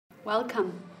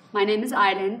Welcome. My name is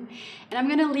Aylin, and I'm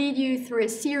going to lead you through a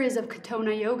series of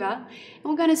KATONAH yoga, and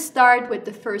we're going to start with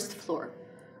the first floor.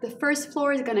 The first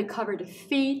floor is going to cover the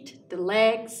feet, the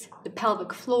legs, the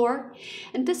pelvic floor,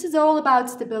 and this is all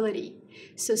about stability.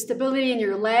 So stability in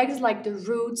your legs like the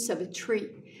roots of a tree.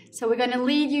 So we're going to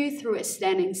lead you through a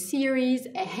standing series,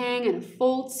 a hang and a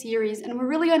fold series, and we're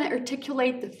really going to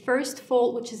articulate the first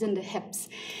fold, which is in the hips.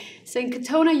 So in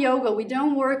KATONAH yoga, we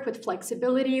don't work with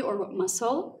flexibility or with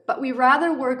muscle, but we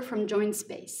rather work from joint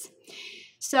space.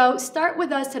 So start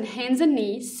with us on hands and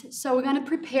knees. So we're going to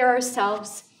prepare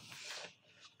ourselves.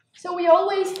 So we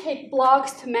always take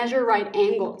blocks to measure right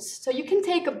angles. So you can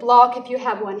take a block if you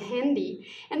have one handy.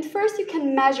 And first you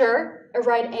can measure a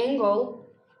right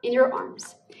angle in your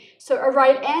arms. So a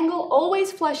right angle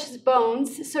always flushes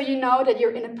bones, so you know that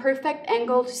you're in a perfect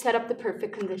angle to set up the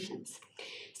perfect conditions.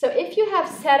 So if you have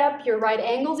set up your right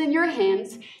angles in your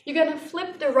hands, you're going to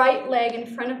flip the right leg in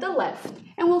front of the left,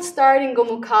 and we'll start in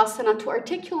Gomukhasana to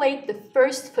articulate the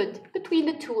first foot between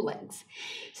the two legs.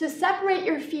 So separate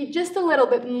your feet just a little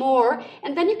bit more,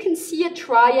 and then you can see a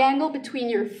triangle between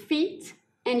your feet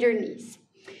and your knees.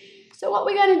 So what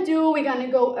we're going to do, we're going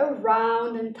to go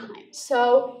around in time.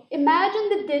 So imagine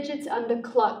the digits on the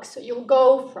clock. So you'll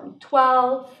go from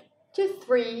 12 to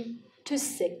 3 to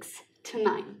 6 to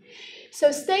 9.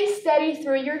 So stay steady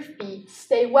through your feet.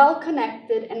 Stay well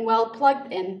connected and well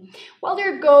plugged in while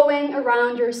you're going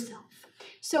around yourself.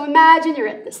 So imagine you're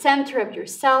at the center of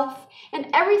yourself and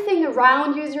everything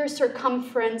around you is your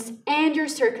circumference and your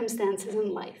circumstances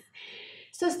in life.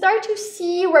 So start to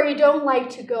see where you don't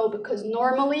like to go, because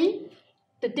normally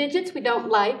the digits we don't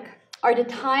like are the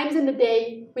times in the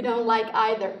day we don't like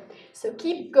either. So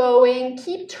keep going,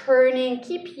 keep turning,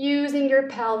 keep using your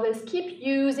pelvis, keep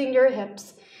using your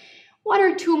hips. 1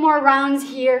 or 2 more rounds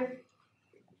here.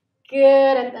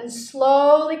 Good, and then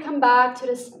slowly come back to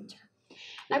the center.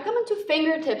 Now come into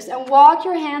fingertips and walk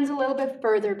your hands a little bit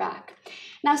further back.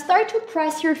 Now start to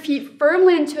press your feet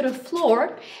firmly into the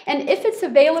floor, and if it's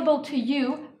available to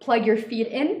you, plug your feet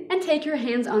in and take your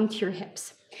hands onto your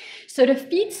hips. So the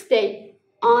feet stay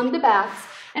on the backs,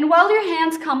 and while your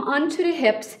hands come onto the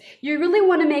hips, you really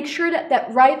want to make sure that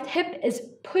that right hip is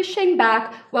pushing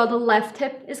back while the left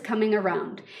hip is coming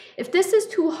around. If this is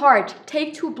too hard,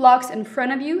 take 2 blocks in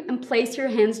front of you and place your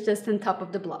hands just on top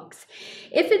of the blocks.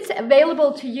 If it's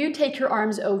available to you, take your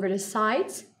arms over the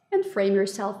sides and frame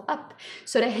yourself up.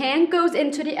 So the hand goes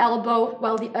into the elbow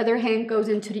while the other hand goes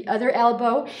into the other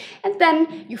elbow, and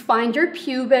then you find your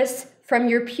pubis. From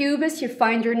your pubis, you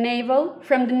find your navel.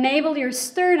 From the navel, your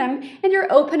sternum, and you're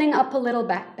opening up a little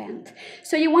back bend.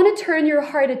 So you want to turn your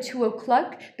heart at 2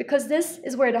 o'clock, because this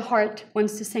is where the heart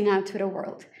wants to sing out to the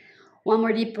world. 1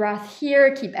 more deep breath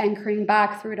here. Keep anchoring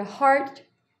back through the heart.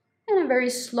 And then very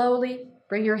slowly,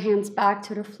 bring your hands back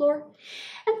to the floor.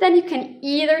 And then you can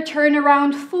either turn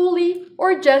around fully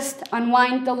or just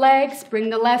unwind the legs. Bring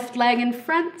the left leg in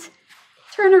front.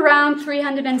 Turn around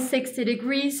 360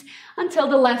 degrees until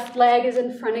the left leg is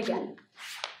in front again.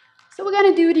 So we're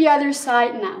going to do the other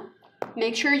side now.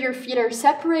 Make sure your feet are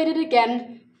separated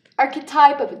again.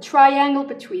 Archetype of a triangle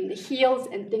between the heels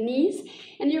and the knees.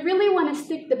 And you really want to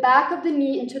stick the back of the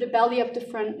knee into the belly of the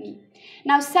front knee.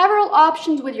 Now several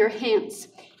options with your hands.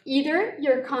 Either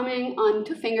you're coming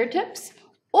onto fingertips,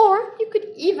 or you could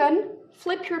even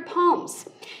flip your palms.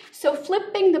 So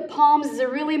flipping the palms is a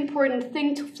really important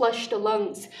thing to flush the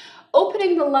lungs.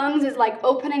 Opening the lungs is like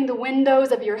opening the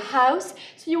windows of your house.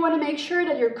 So you want to make sure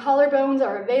that your collarbones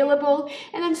are available.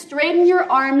 And then straighten your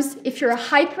arms. If you're a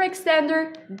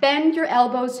hyperextender, bend your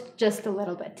elbows just a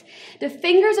little bit. The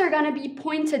fingers are going to be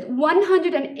pointed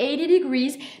 180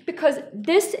 degrees because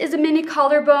this is a mini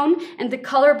collarbone and the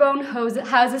collarbone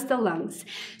houses the lungs.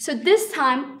 So this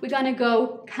time we're going to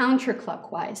go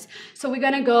counterclockwise. So we're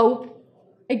going to go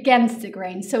against the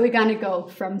grain. So we're going to go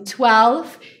from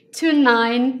 12 to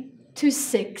 9 to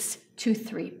 6 to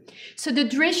 3. So the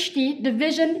drishti, the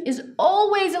vision, is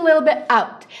always a little bit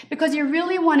out because you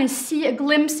really want to see a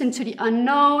glimpse into the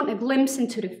unknown, a glimpse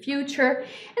into the future,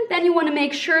 and then you want to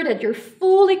make sure that you're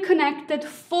fully connected,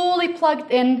 fully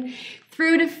plugged in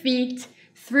through the feet,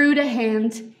 through the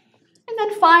hand, and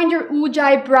then find your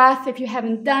ujjayi breath if you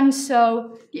haven't done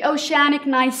so, the oceanic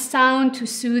nice sound to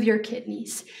soothe your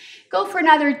kidneys. Go for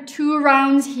another 2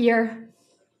 rounds here.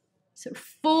 So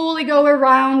fully go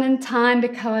around in time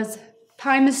because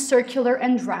time is circular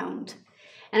and round.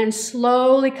 And then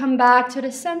slowly come back to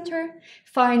the center.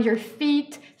 Find your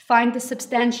feet. Find the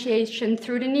substantiation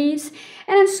through the knees.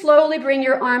 And then slowly bring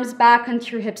your arms back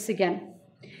onto your hips again.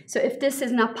 So if this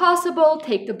is not possible,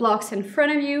 take the blocks in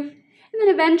front of you And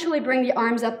then eventually bring the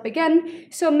arms up again.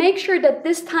 So make sure that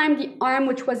this time the arm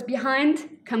which was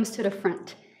behind comes to the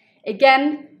front.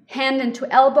 Again, hand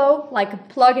into elbow like a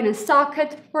plug in a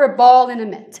socket or a ball in a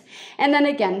mitt. And then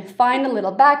again, find a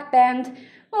little back bend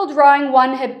while drawing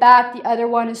one hip back, the other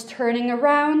one is turning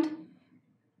around.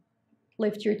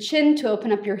 Lift your chin to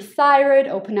open up your thyroid,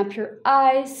 open up your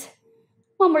eyes.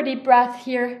 One more deep breath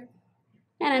here.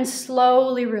 And then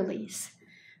slowly release.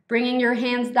 Bringing your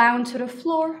hands down to the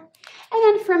floor. And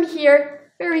then from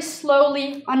here, very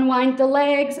slowly unwind the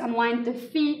legs, unwind the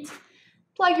feet.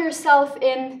 Plug yourself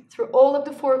in through all of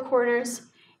the four corners.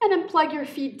 And then plug your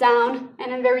feet down.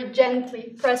 And then very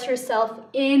gently press yourself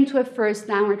into a first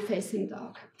downward facing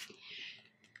dog.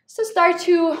 So start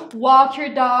to walk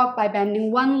your dog by bending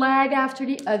one leg after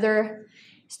the other.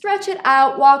 Stretch it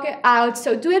out, walk it out.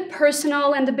 So do it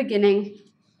personal in the beginning.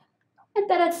 And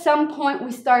then at some point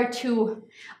we start to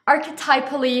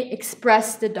archetypally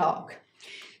express the dog.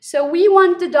 So we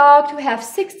want the dog to have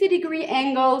 60-degree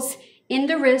angles in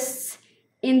the wrists,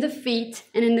 in the feet,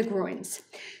 and in the groins.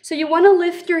 So you want to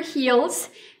lift your heels.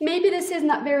 Maybe this is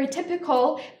not very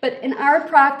typical, but in our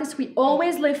practice we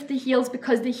always lift the heels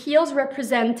because the heels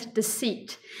represent the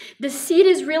seat. The seat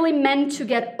is really meant to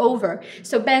get over.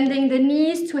 So bending the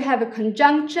knees to have a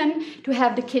conjunction, to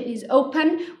have the kidneys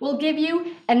open, will give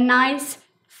you a nice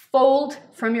fold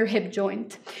from your hip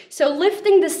joint. So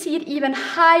lifting the seat even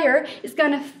higher is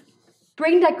going to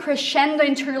bring that crescendo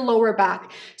into your lower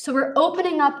back. So we're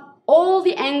opening up all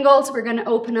the angles, we're going to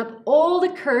open up all the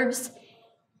curves,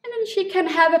 and then she can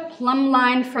have a plumb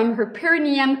line from her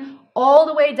perineum all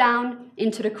the way down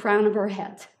into the crown of her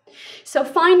head. So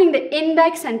finding the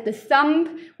index and the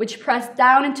thumb, which press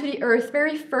down into the earth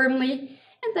very firmly,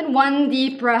 and then one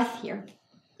deep breath here.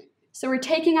 So we're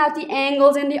taking out the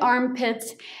angles in the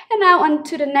armpits, and now on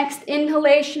to the next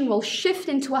inhalation, we'll shift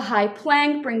into a high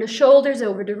plank, bring the shoulders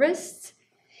over the wrists.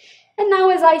 And now,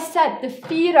 as I said, the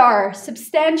feet are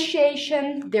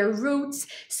substantiation, they're roots.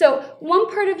 So one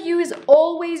part of you is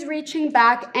always reaching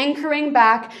back, anchoring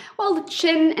back, while the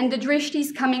chin and the drishti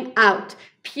is coming out.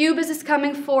 Pubis is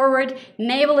coming forward,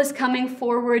 navel is coming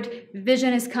forward,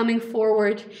 vision is coming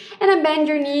forward. And then bend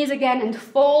your knees again and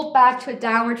fold back to a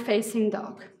downward facing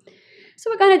dog. So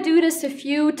we're going to do this a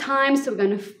few times. So we're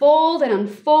going to fold and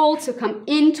unfold. So come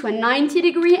into a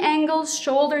 90-degree angle,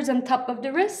 shoulders on top of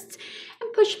the wrists.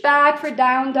 And push back for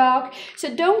down dog.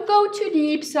 So don't go too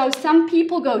deep. So some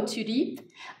people go too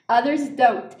deep, others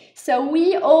don't. So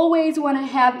we always want to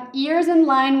have ears in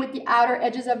line with the outer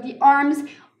edges of the arms,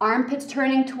 armpits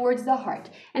turning towards the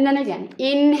heart. And then again,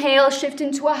 inhale, shift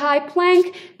into a high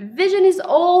plank. Vision is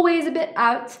always a bit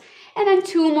out. And then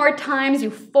two more times, you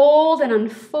fold and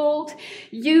unfold,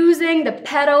 using the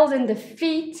pedals in the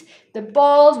feet, the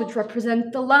balls, which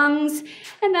represent the lungs.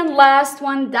 And then last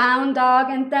one, down dog,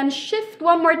 and then shift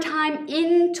one more time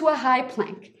into a high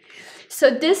plank. So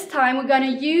this time, we're going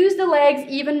to use the legs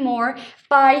even more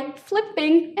by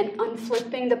flipping and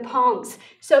unflipping the palms.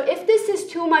 So if this is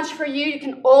too much for you, you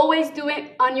can always do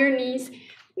it on your knees.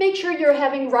 Make sure you're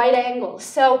having right angles.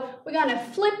 So we're going to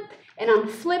flip and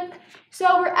unflip.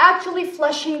 So we're actually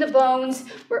flushing the bones,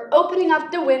 we're opening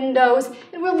up the windows,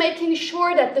 and we're making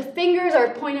sure that the fingers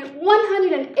are pointed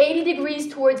 180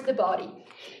 degrees towards the body.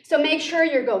 So make sure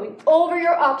you're going over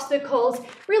your obstacles,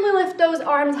 really lift those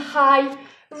arms high,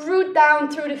 root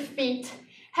down through the feet,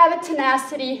 have a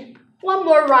tenacity, one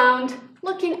more round,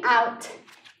 looking out.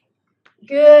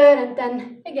 Good, and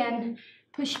then again,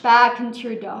 push back into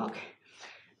your dog.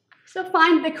 So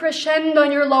find the crescendo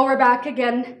in your lower back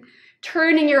again.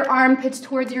 Turning your armpits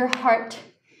towards your heart.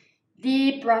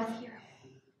 Deep breath here.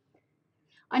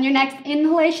 On your next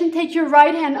inhalation, take your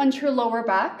right hand onto your lower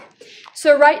back.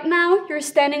 So right now, you're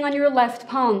standing on your left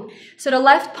palm. So the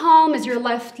left palm is your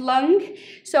left lung.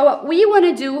 So what we want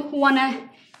to do, we want to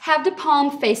have the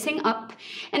palm facing up.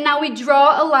 And now we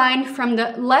draw a line from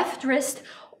the left wrist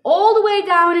all the way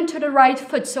down into the right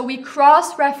foot. So we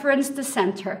cross-reference the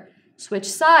center. Switch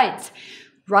sides.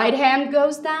 Right hand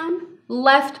goes down.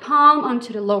 Left palm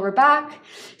onto the lower back.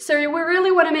 So we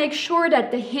really want to make sure that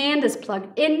the hand is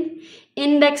plugged in,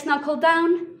 index knuckle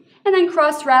down, and then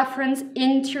cross-reference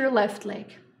into your left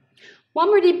leg. One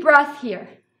more deep breath here.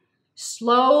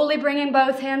 Slowly bringing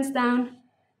both hands down.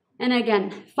 And again,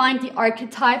 find the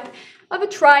archetype of a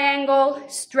triangle,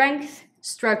 strength,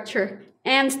 structure,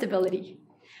 and stability.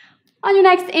 On your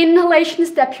next inhalation,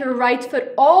 step your right foot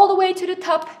all the way to the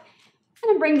top, and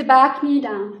then bring the back knee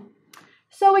down.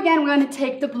 So again, we're going to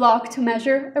take the block to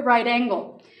measure a right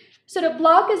angle. So the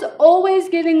block is always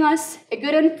giving us a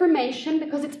good information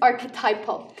because it's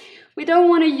archetypal. We don't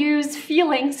want to use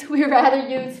feelings, we rather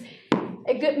use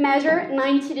a good measure,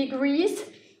 90 degrees,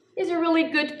 is a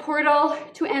really good portal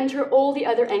to enter all the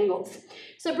other angles.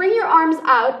 So bring your arms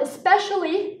out,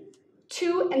 especially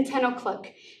 2 and 10 o'clock.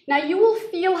 Now you will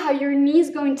feel how your knee is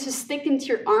going to stick into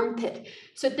your armpit.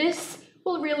 So this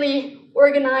will really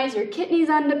organize your kidneys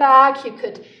on the back. You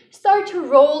could start to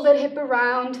roll that hip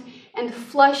around and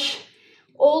flush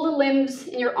all the limbs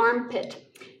in your armpit.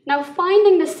 Now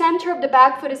finding the center of the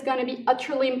back foot is going to be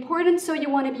utterly important, so you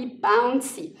want to be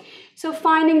bouncy. So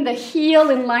finding the heel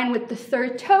in line with the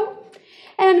third toe,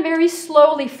 and very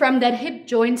slowly from that hip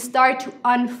joint start to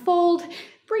unfold.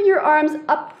 Bring your arms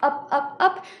up, up, up,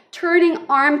 up, turning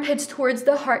armpits towards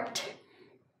the heart.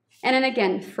 And then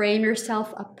again, frame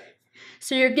yourself up.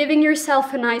 So you're giving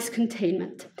yourself a nice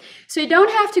containment. So you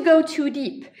don't have to go too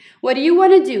deep. What do you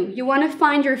want to do? You want to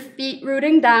find your feet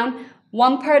rooting down.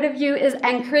 One part of you is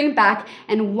anchoring back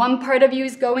and one part of you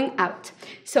is going out.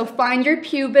 So find your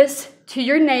pubis to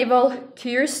your navel, to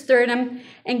your sternum,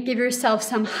 and give yourself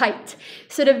some height.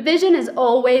 So the vision is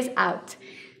always out.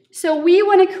 So we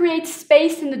want to create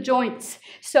space in the joints.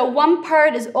 So one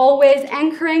part is always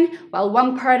anchoring while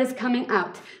one part is coming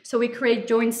out. So we create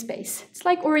joint space. It's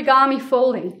like origami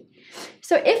folding.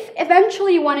 So if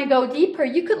eventually you want to go deeper,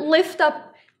 you could lift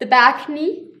up the back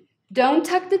knee. Don't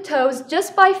tuck the toes.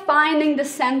 Just by finding the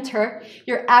center,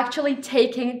 you're actually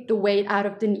taking the weight out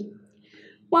of the knee.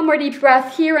 One more deep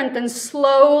breath here and then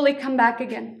slowly come back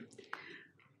again.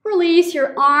 Release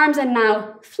your arms and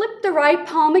now flip the right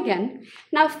palm again.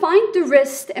 Now find the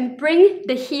wrist and bring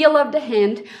the heel of the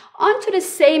hand onto the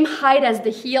same height as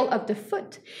the heel of the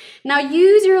foot. Now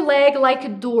use your leg like a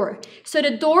door. So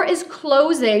the door is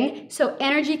closing so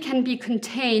energy can be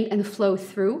contained and flow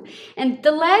through. And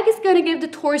the leg is going to give the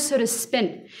torso the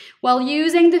spin. While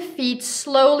using the feet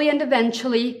slowly and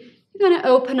eventually, you're going to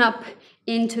open up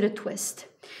into the twist.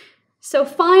 So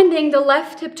finding the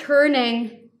left hip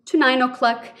turning to 9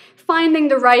 o'clock, finding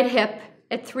the right hip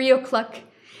at 3 o'clock,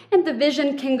 and the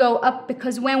vision can go up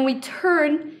because when we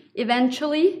turn,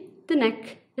 eventually the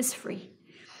neck is free.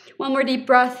 One more deep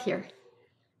breath here.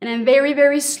 And then very,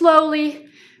 very slowly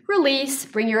release,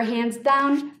 bring your hands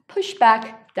down, push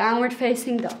back, downward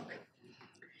facing dog.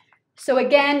 So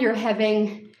again, you're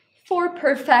having 4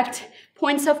 perfect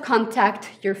points of contact.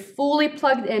 You're fully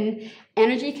plugged in,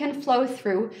 energy can flow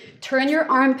through. Turn your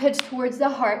armpits towards the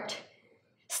heart.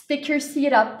 Stick your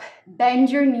seat up, bend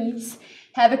your knees,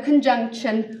 have a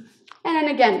conjunction, and then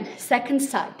again, second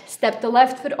side. Step the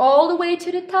left foot all the way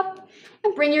to the top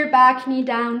and bring your back knee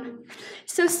down.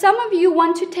 So some of you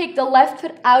want to take the left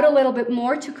foot out a little bit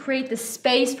more to create the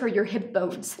space for your hip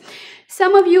bones.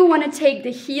 Some of you want to take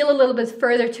the heel a little bit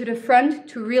further to the front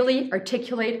to really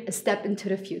articulate a step into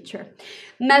the future.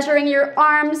 Measuring your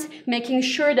arms, making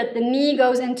sure that the knee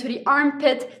goes into the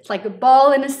armpit. It's like a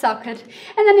ball in a socket.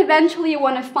 And then eventually you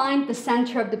want to find the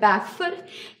center of the back foot,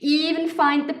 even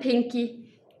find the pinky.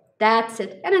 That's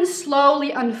it. And then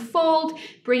slowly unfold,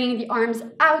 bringing the arms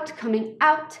out, coming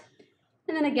out.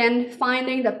 And then again,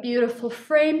 finding that beautiful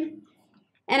frame.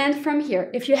 And then from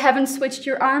here, if you haven't switched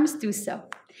your arms, do so.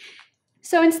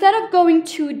 So instead of going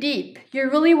too deep, you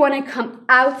really want to come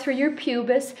out through your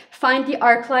pubis, find the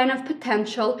arc line of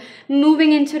potential,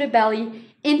 moving into the belly,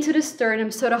 into the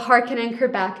sternum, so the heart can anchor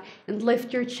back and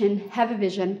lift your chin, have a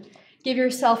vision. Give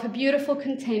yourself a beautiful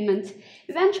containment.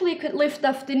 Eventually you could lift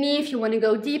off the knee if you want to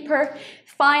go deeper,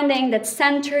 finding that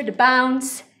center, the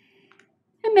bounce.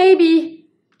 And maybe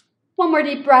one more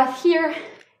deep breath here.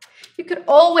 You could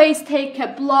always take a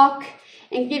block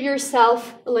and give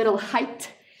yourself a little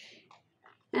height.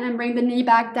 And then bring the knee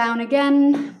back down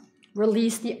again.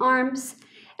 Release the arms.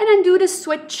 And then do the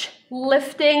switch,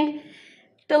 lifting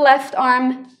the left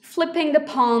arm, flipping the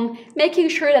palm, making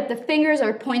sure that the fingers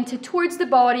are pointed towards the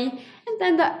body. And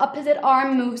then the opposite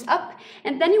arm moves up.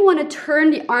 And then you want to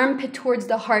turn the armpit towards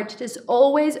the heart. This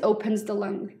always opens the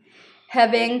lung.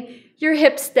 Having your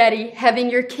hips steady, having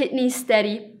your kidneys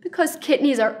steady, because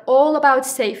kidneys are all about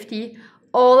safety,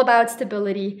 all about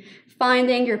stability.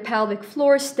 Finding your pelvic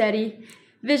floor steady.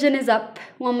 Vision is up.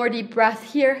 One more deep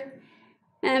breath here.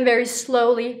 And very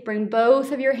slowly bring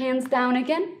both of your hands down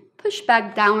again. Push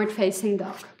back, downward facing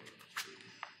dog.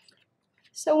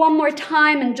 So one more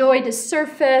time, enjoy the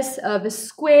surface of a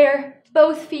square.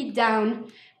 Both feet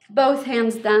down, both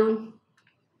hands down.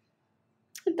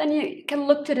 And then you can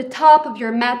look to the top of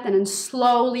your mat and then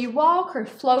slowly walk or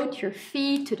float your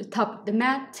feet to the top of the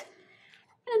mat.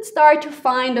 And start to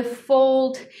find a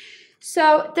fold.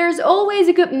 So there's always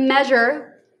a good measure.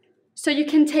 So you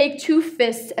can take 2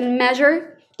 fists and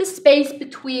measure the space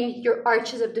between your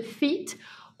arches of the feet,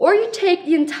 Or you take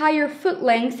the entire foot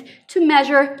length to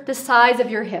measure the size of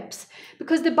your hips.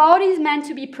 Because the body is meant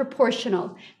to be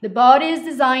proportional. The body is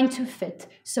designed to fit.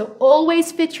 So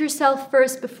always fit yourself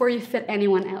first before you fit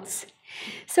anyone else.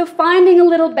 So finding a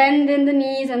little bend in the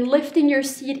knees and lifting your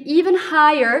seat even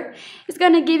higher is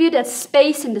going to give you that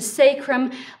space in the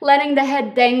sacrum, letting the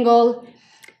head dangle.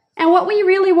 And what we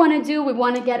really want to do, we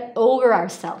want to get over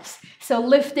ourselves. So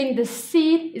lifting the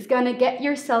seat is going to get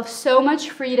yourself so much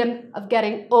freedom of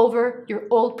getting over your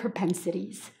old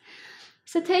propensities.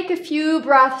 So take a few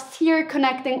breaths here,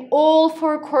 connecting all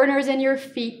four corners in your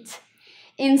feet.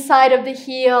 Inside of the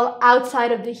heel,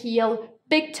 outside of the heel,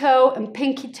 big toe and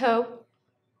pinky toe.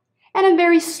 And then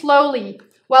very slowly,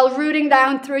 while rooting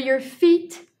down through your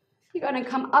feet, you're going to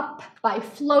come up by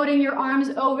floating your arms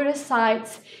over the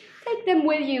sides. Take them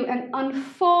with you and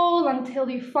unfold until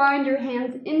you find your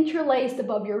hands interlaced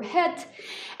above your head.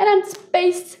 And then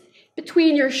space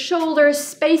between your shoulders,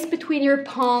 space between your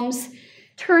palms,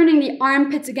 turning the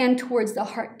armpits again towards the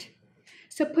heart.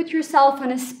 So put yourself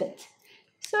on a spit.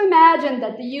 So imagine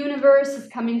that the universe is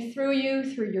coming through you,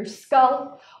 through your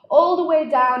skull, all the way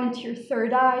down into your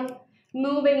third eye,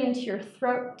 moving into your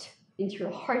throat, into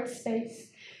your heart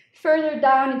space, further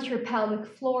down into your pelvic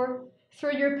floor,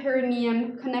 through your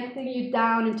perineum, connecting you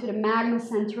down into the magma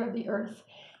center of the earth.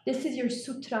 This is your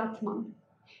Sutratman.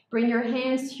 Bring your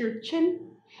hands to your chin,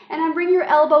 and then bring your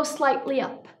elbows slightly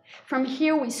up. From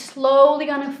here, we're slowly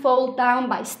going to fold down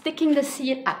by sticking the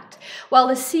seat out. While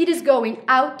the seat is going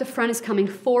out, the front is coming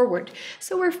forward.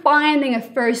 So we're finding a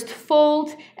first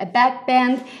fold, a back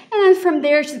bend, and then from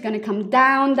there, she's going to come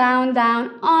down, down,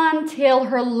 down, until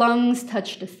her lungs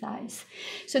touch the thighs.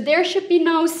 So there should be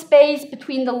no space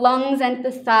between the lungs and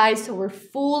the thighs, so we're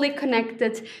fully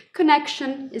connected.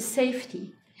 Connection is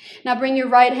safety. Now bring your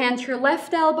right hand to your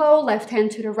left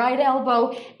hand to the right elbow,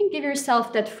 and give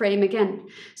yourself that frame again.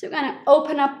 So we're going to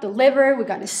open up the liver, we're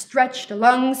going to stretch the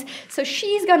lungs. So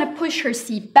she's going to push her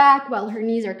seat back while her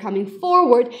knees are coming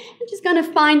forward, and she's going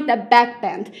to find that back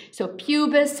bend. So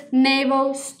pubis,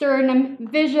 navel, sternum,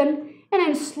 vision, and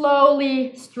then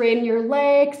slowly straighten your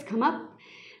legs, come up.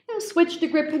 Switch the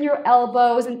grip in your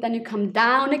elbows, and then you come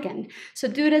down again. So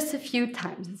do this a few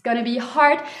times. It's going to be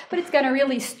hard, but it's going to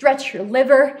really stretch your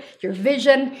liver, your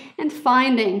vision, and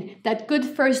finding that good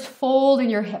first fold in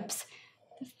your hips.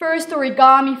 The first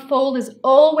origami fold is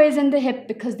always in the hip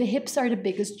because the hips are the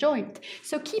biggest joint.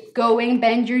 So keep going,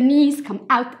 bend your knees, come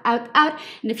out, out, out.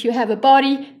 And if you have a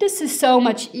body, this is so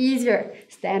much easier.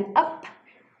 Stand up.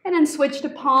 And then switch the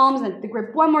palms and the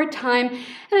grip one more time, and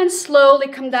then slowly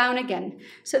come down again.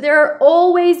 So there are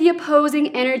always the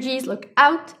opposing energies. Look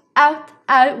out, out,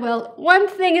 out. Well, one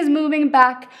thing is moving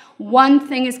back, one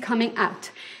thing is coming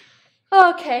out.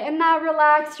 Okay, and now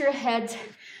relax your head,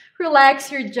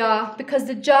 relax your jaw, because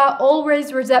the jaw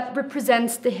always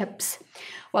represents the hips.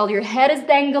 While your head is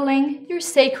dangling, your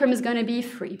sacrum is going to be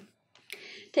free.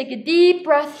 Take a deep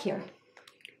breath here.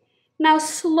 Now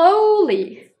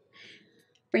slowly,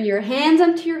 bring your hands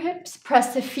onto your hips,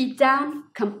 press the feet down,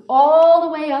 come all the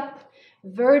way up,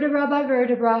 vertebra by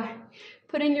vertebra,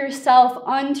 putting yourself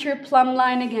onto your plumb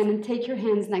line again, and take your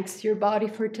hands next to your body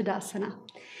for Tadasana.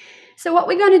 So what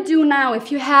we're going to do now, if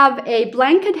you have a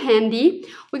blanket handy,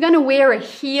 we're going to wear a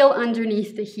heel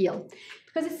underneath the heel,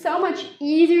 because it's so much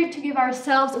easier to give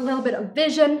ourselves a little bit of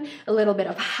vision, a little bit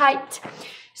of height.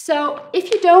 So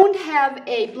if you don't have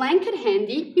a blanket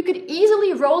handy, you could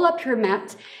easily roll up your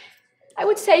mat, I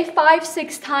would say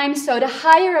 5-6 times, so the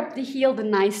higher up the heel, the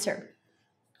nicer.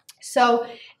 So,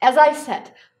 as I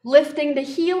said, lifting the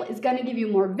heel is going to give you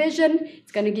more vision,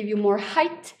 it's going to give you more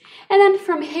height, and then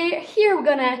from here we're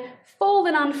going to fold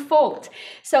and unfold.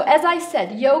 So, as I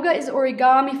said, yoga is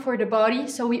origami for the body,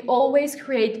 so we always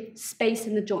create space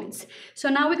in the joints. So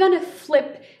now we're going to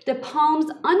flip the palms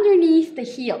underneath the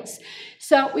heels.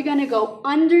 So we're going to go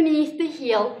underneath the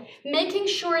heel, making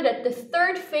sure that the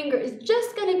third finger is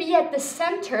just going to be at the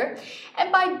center.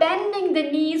 And by bending the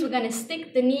knees, we're going to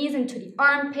stick the knees into the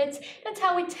armpits. That's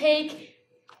how we take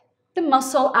the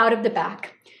muscle out of the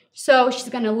back. So she's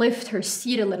going to lift her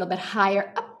seat a little bit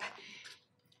higher up.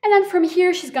 And then from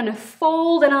here, she's going to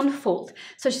fold and unfold.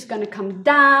 So she's going to come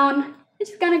down, and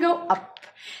she's going to go up.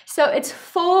 So it's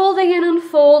folding and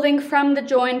unfolding from the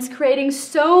joints, creating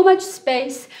so much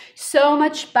space, so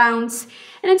much bounce.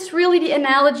 And it's really the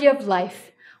analogy of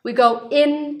life. We go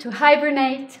in to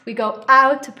hibernate, we go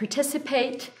out to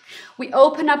participate. We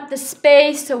open up the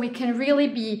space so we can really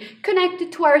be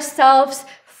connected to ourselves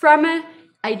from an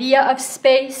idea of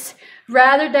space,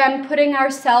 rather than putting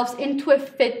ourselves into a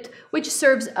fit which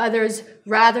serves others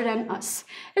rather than us.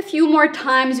 A few more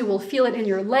times, you will feel it in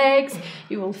your legs,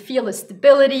 you will feel the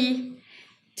stability.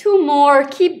 2 more,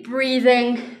 keep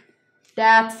breathing.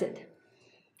 That's it.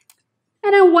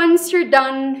 And then once you're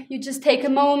done, you just take a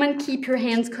moment, keep your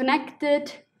hands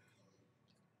connected,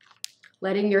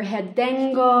 letting your head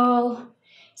dangle.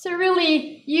 So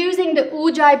really using the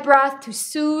Ujjayi breath to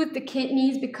soothe the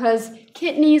kidneys, because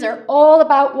kidneys are all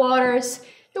about waters,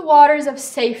 the waters of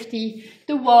safety,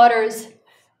 the waters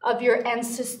of your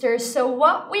ancestors. So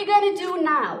what we're gonna do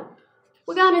now,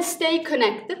 we're gonna stay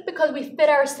connected because we fit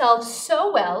ourselves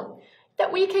so well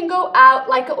that we can go out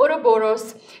like a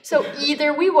Ouroboros. So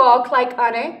either we walk like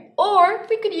Anne, or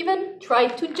we could even try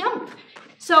to jump.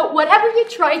 So whatever you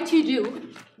try to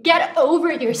do, get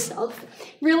over yourself.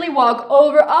 Really walk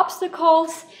over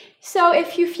obstacles. So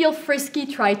if you feel frisky,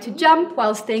 try to jump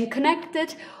while staying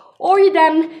connected, or you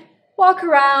then walk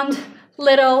around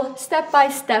little, step by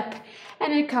step,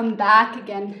 and then come back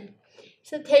again.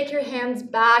 So take your hands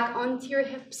back onto your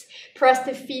hips, press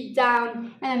the feet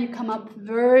down, and then you come up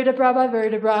vertebra by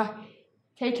vertebra.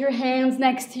 Take your hands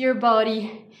next to your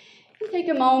body, and take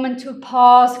a moment to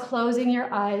pause, closing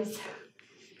your eyes.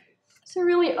 So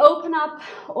really open up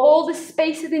all the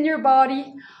spaces in your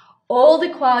body, all the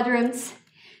quadrants.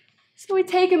 So we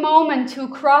take a moment to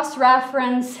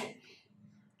cross-reference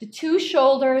the 2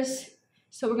 shoulders.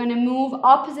 So we're going to move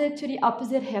opposite to the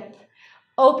opposite hip,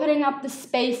 opening up the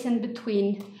space in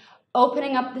between,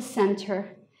 opening up the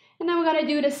center. And then we're going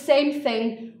to do the same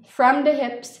thing from the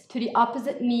hips to the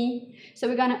opposite knee. So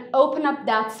we're going to open up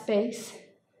that space.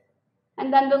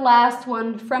 And then the last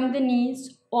one from the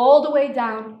knees all the way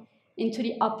down into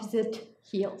the opposite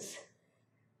heels.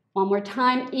 One more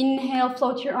time. Inhale,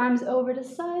 float your arms over the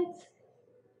sides.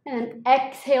 And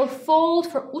exhale,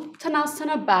 fold for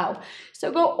Uttanasana, bow.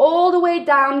 So go all the way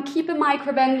down, keep a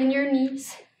micro bend in your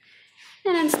knees.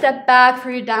 And then step back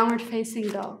for your downward facing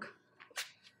dog.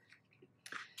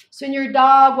 So in your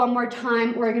dog, one more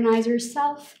time, organize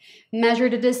yourself. Measure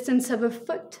the distance of a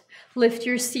foot. Lift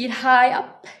your seat high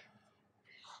up.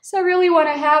 So I really want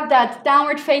to have that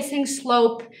downward facing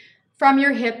slope from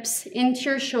your hips into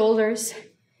your shoulders.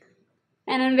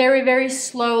 And then very, very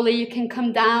slowly you can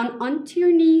come down onto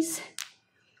your knees.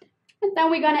 And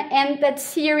then we're going to end that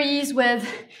series with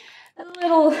a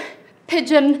little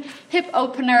pigeon hip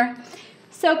opener.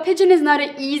 So pigeon is not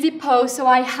an easy pose, so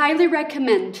I highly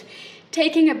recommend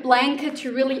taking a blanket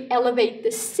to really elevate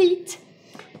the seat.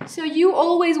 So you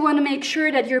always want to make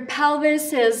sure that your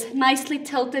pelvis is nicely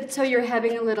tilted so you're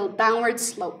having a little downward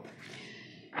slope.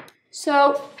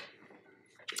 So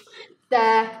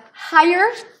the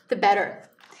higher, the better.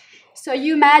 So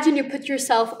you imagine you put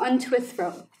yourself onto a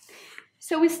throne.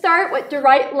 So we start with the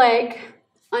right leg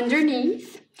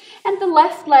underneath, and the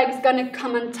left leg is going to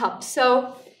come on top.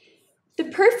 So the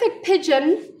perfect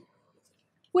pigeon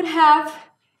would have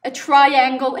a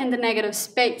triangle in the negative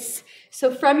space.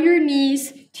 So from your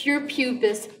knees to your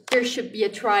pubis, there should be a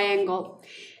triangle.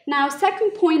 Now,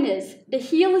 second point is the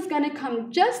heel is going to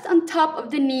come just on top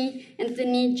of the knee and the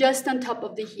knee just on top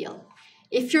of the heel.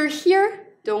 If you're here,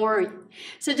 don't worry.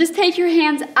 So just take your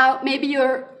hands out. Maybe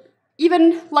you're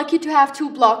even lucky to have 2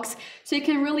 blocks. So you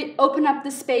can really open up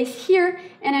the space here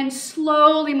and then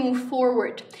slowly move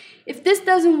forward. If this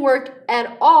doesn't work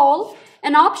at all,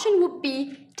 an option would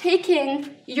be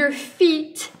taking your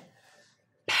feet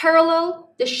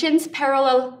parallel, the shins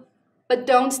parallel, but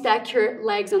don't stack your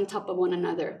legs on top of one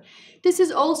another. This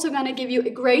is also going to give you a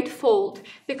great fold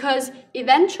because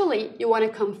eventually you want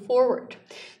to come forward.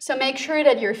 So make sure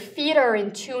that your feet are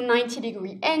in 2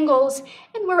 90-degree angles,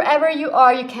 and wherever you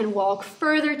are, you can walk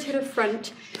further to the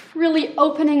front, really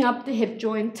opening up the hip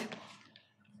joint.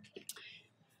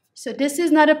 So this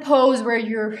is not a pose where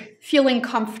you're feeling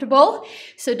comfortable,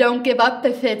 so don't give up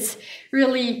if it's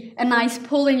really a nice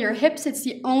pull in your hips. It's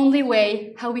the only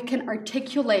way how we can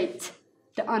articulate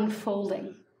the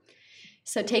unfolding.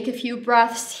 So take a few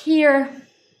breaths here.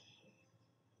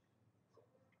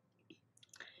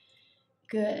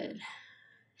 Good.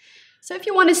 So if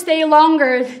you want to stay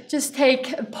longer, just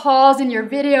take a pause in your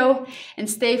video and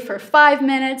stay for 5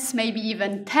 minutes, maybe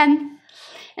even 10.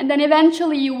 And then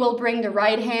eventually you will bring the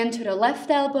right hand to the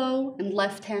left elbow and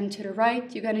left hand to the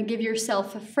right. You're going to give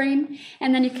yourself a frame,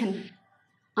 and then you can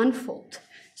unfold.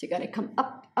 So you got to come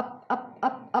up, up, up,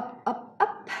 up, up, up,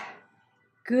 up.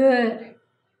 Good.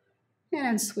 And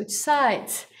then switch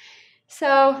sides.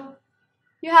 So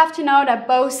you have to know that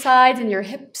both sides in your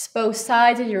hips, both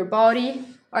sides in your body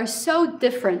are so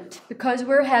different because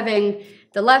we're having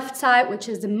the left side, which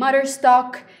is the mother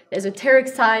stock, the esoteric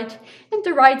side, and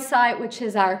the right side, which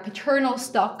is our paternal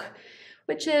stock,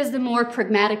 which is the more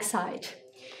pragmatic side.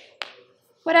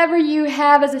 Whatever you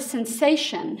have as a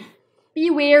sensation, be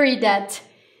wary that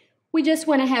we just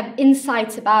want to have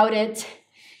insights about it.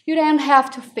 You don't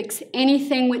have to fix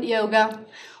anything with yoga.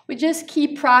 We just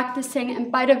keep practicing,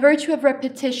 and by the virtue of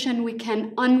repetition, we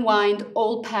can unwind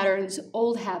old patterns,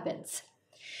 old habits.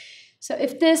 So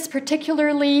if this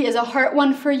particularly is a hard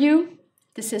one for you,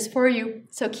 this is for you.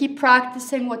 So keep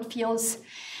practicing what feels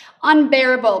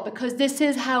unbearable, because this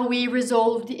is how we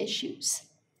resolve the issues.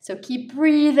 So keep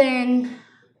breathing.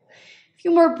 A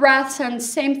few more breaths, and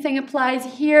same thing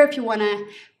applies here. If you want to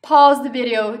pause the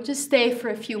video, just stay for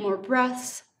a few more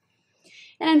breaths.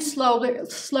 And then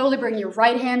slowly bring your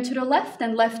right hand to the left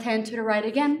and left hand to the right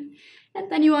again.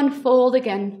 And then you unfold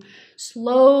again,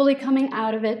 slowly coming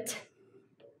out of it.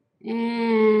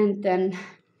 And then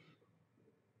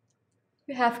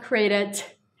you have created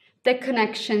the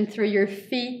connection through your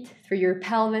feet, through your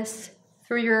pelvis,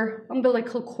 through your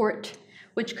umbilical cord,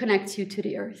 which connects you to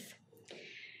the earth.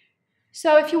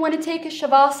 So if you want to take a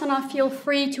Shavasana, feel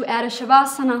free to add a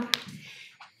Shavasana.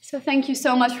 So thank you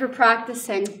so much for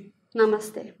practicing.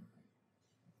 Namaste.